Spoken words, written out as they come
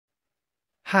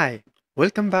Hi,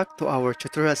 welcome back to our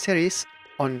tutorial series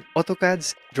on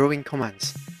AutoCAD's drawing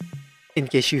commands. In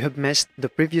case you have missed the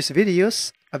previous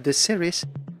videos of this series,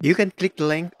 you can click the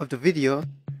link of the video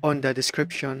on the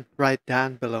description right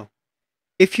down below.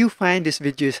 If you find this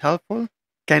video is helpful,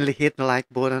 kindly hit the like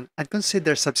button and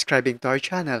consider subscribing to our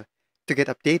channel to get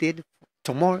updated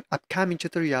to more upcoming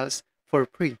tutorials for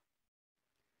free.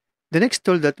 The next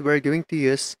tool that we're going to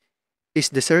use is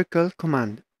the circle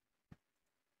command.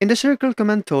 In the circle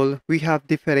command tool, we have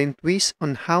different ways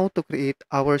on how to create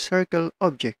our circle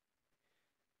object.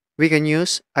 We can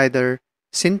use either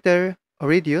center or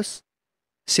radius,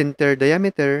 center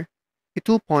diameter, a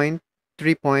 2-point,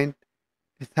 3-point,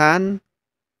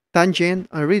 tangent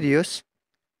or radius,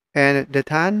 and the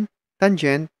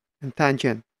tangent, and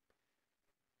tangent.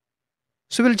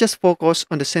 So we'll just focus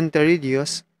on the center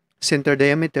radius, center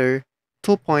diameter,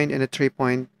 2-point, and a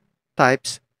 3-point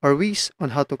types or ways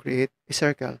on how to create a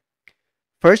circle.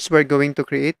 First, we're going to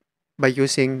create by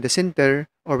using the center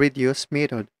or radius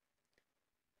method.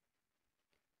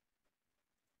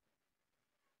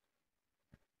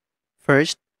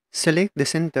 First, select the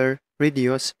center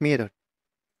radius method.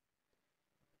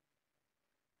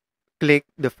 Click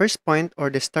the first point or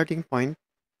the starting point.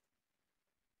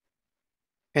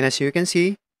 And as you can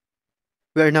see,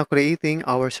 we are now creating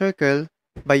our circle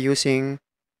by using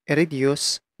a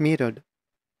radius method.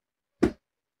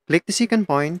 Click the second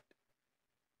point,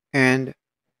 and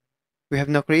we have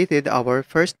now created our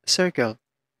first circle.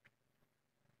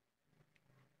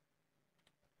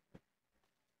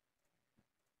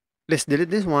 Let's delete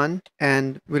this one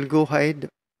and we'll go hide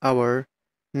our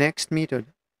next method,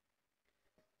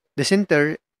 the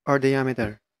center or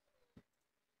diameter.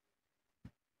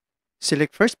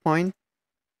 Select first point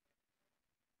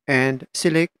and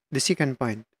select the second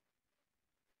point.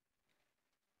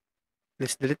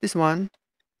 Let's delete this one.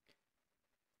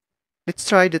 Let's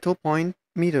try the 2-point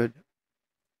method.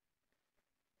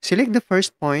 Select the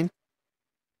first point,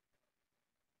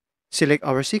 select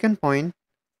our second point,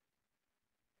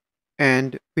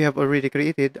 and we have already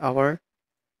created our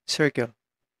circle.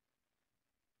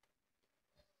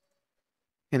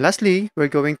 And lastly, we're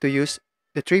going to use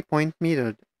the 3-point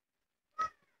method.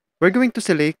 We're going to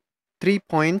select 3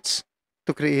 points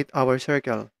to create our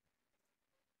circle.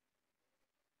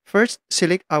 First,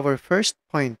 select our first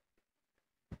point.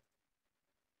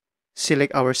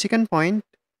 Select our second point,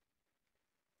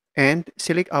 and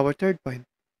select our third point.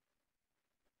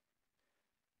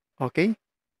 Okay?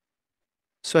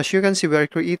 So as you can see, we are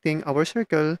creating our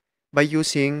circle by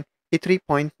using a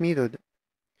 3-point method.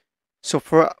 So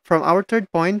from our third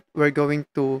point, we're going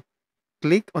to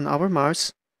click on our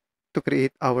mouse to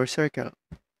create our circle.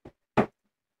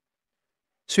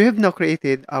 So we have now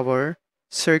created our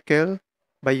circle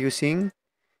by using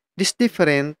these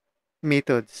different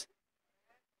methods.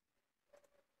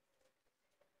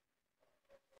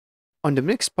 On the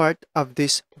next part of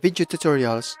this video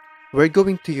tutorials, we're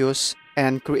going to use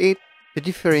and create the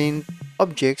different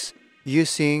objects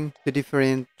using the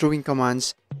different drawing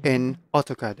commands in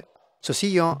AutoCAD. So see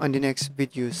you on the next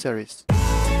video series.